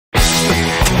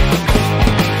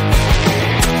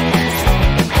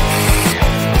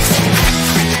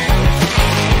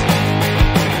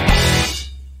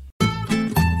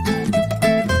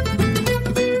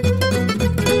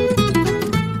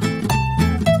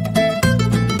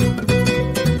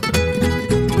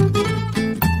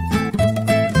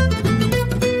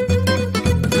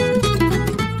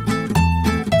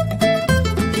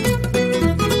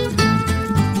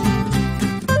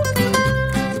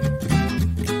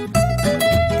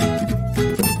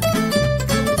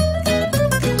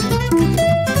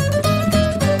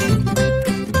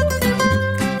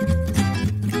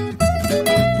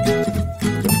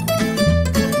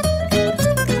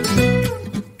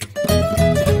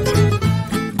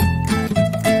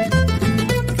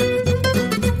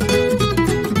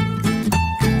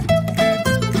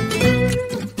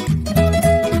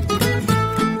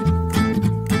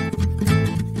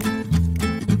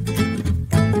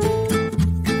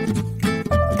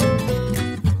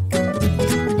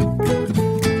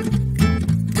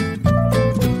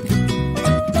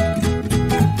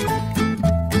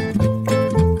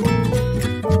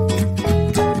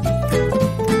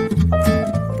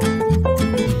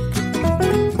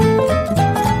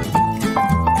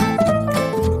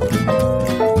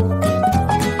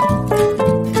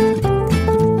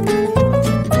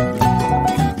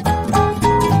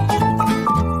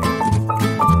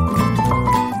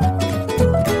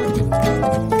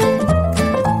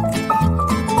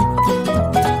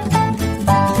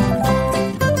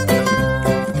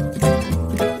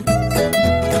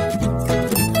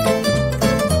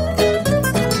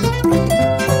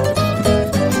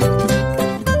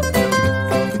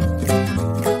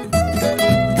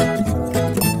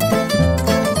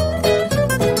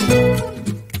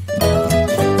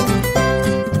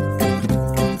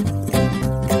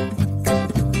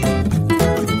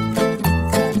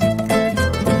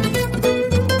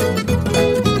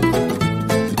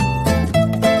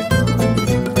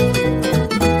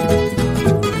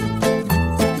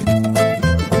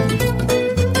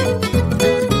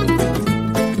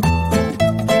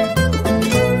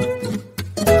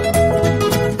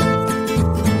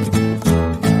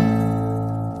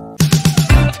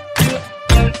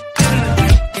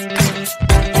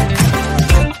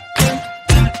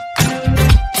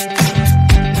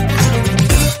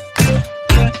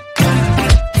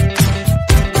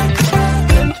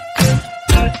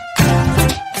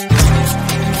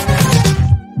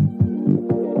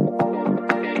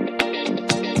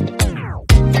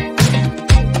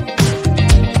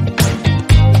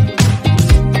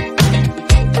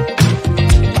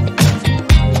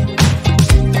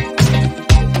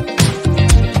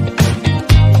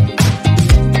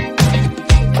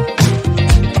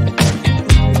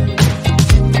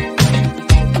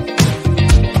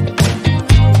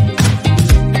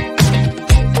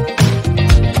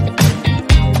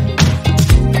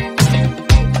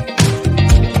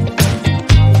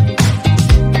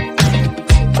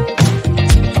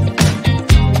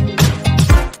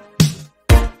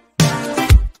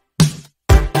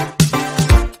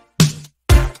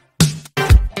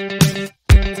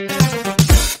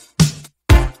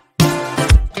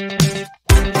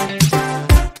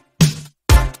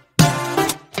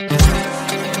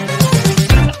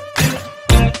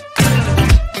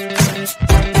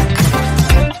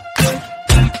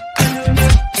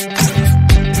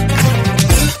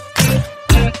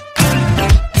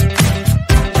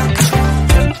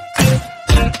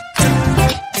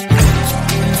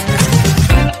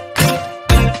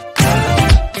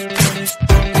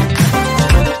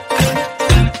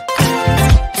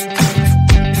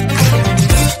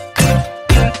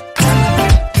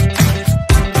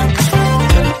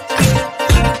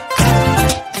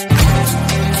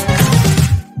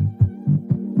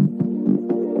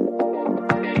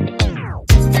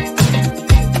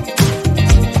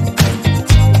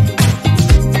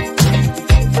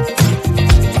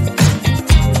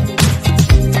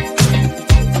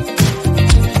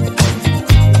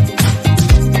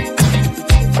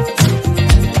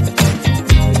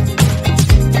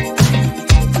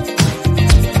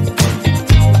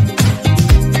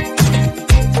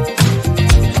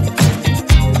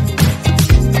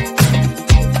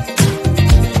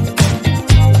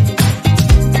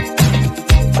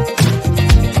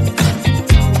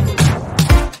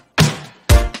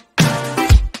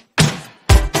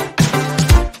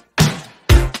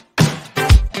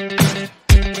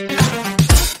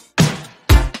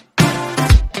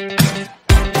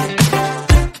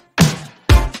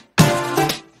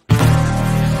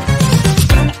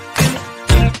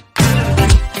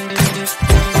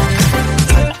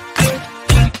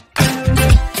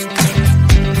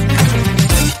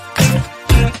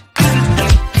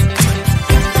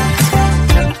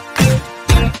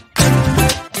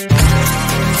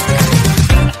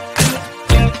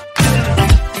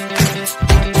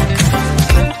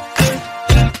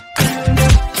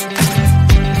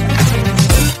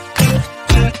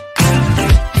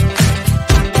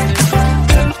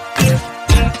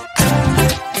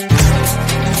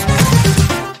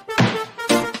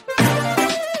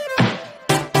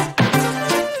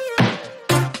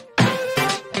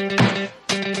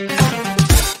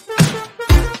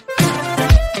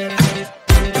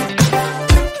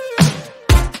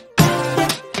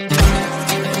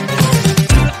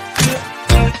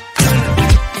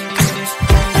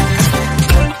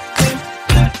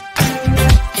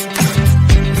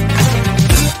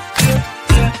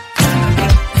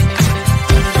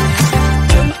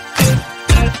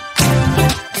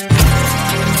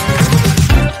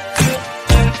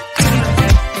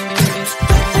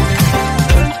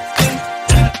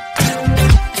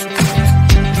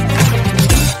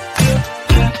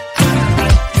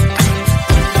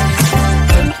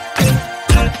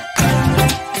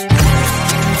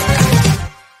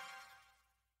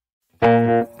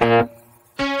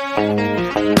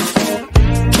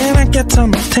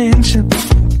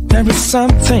There is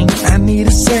something I need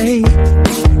to say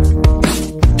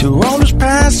to all those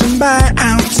passing by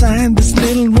outside this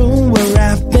little room where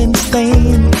I've been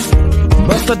staying.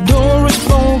 But the door is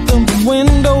broken, the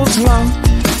window's locked.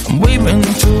 I'm waving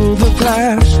through the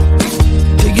glass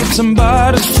to get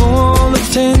somebody's full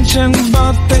attention,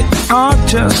 but they all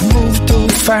just move too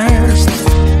fast.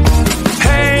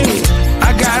 Hey,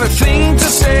 I got a thing to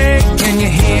say, can you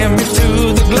hear me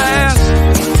through the glass?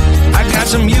 I got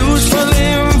some useful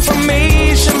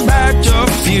information about your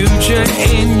future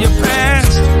and your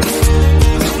past.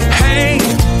 Hey,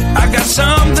 I got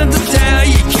something to tell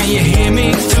you, can you hear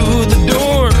me through the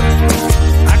door?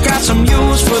 I got some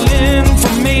useful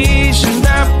information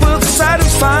that will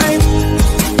satisfy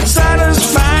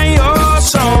your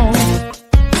soul.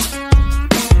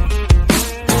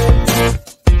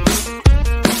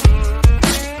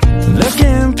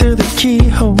 Looking through the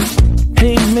keyhole.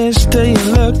 Hey mister, you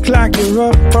look like you're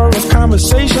up for a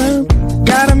conversation.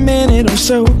 Got a minute or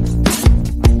so?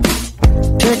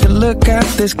 Take a look at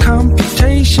this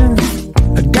computation.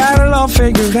 I got it all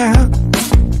figured out.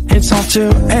 It's all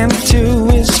 2 and 2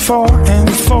 is 4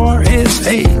 and 4 is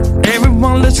 8.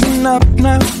 Everyone listen up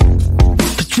now,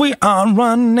 'cause we are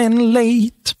running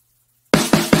late.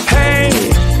 Hey,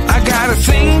 I got a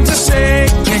thing to say,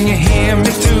 can you hear me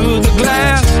through the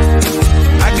glass?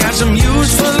 I got some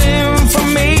useful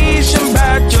information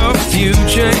about your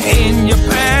future and your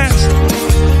past.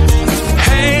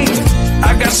 Hey,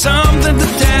 I got something to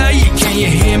tell you, can you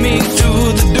hear me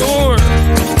through the door?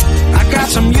 I got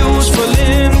some useful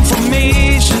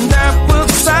information that will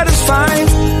satisfy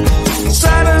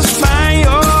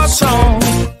your soul.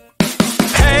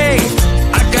 Hey,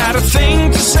 I got a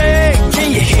thing to say,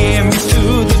 can you hear me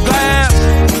through the glass?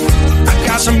 I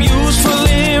got some useful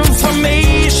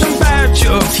information about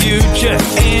your future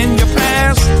and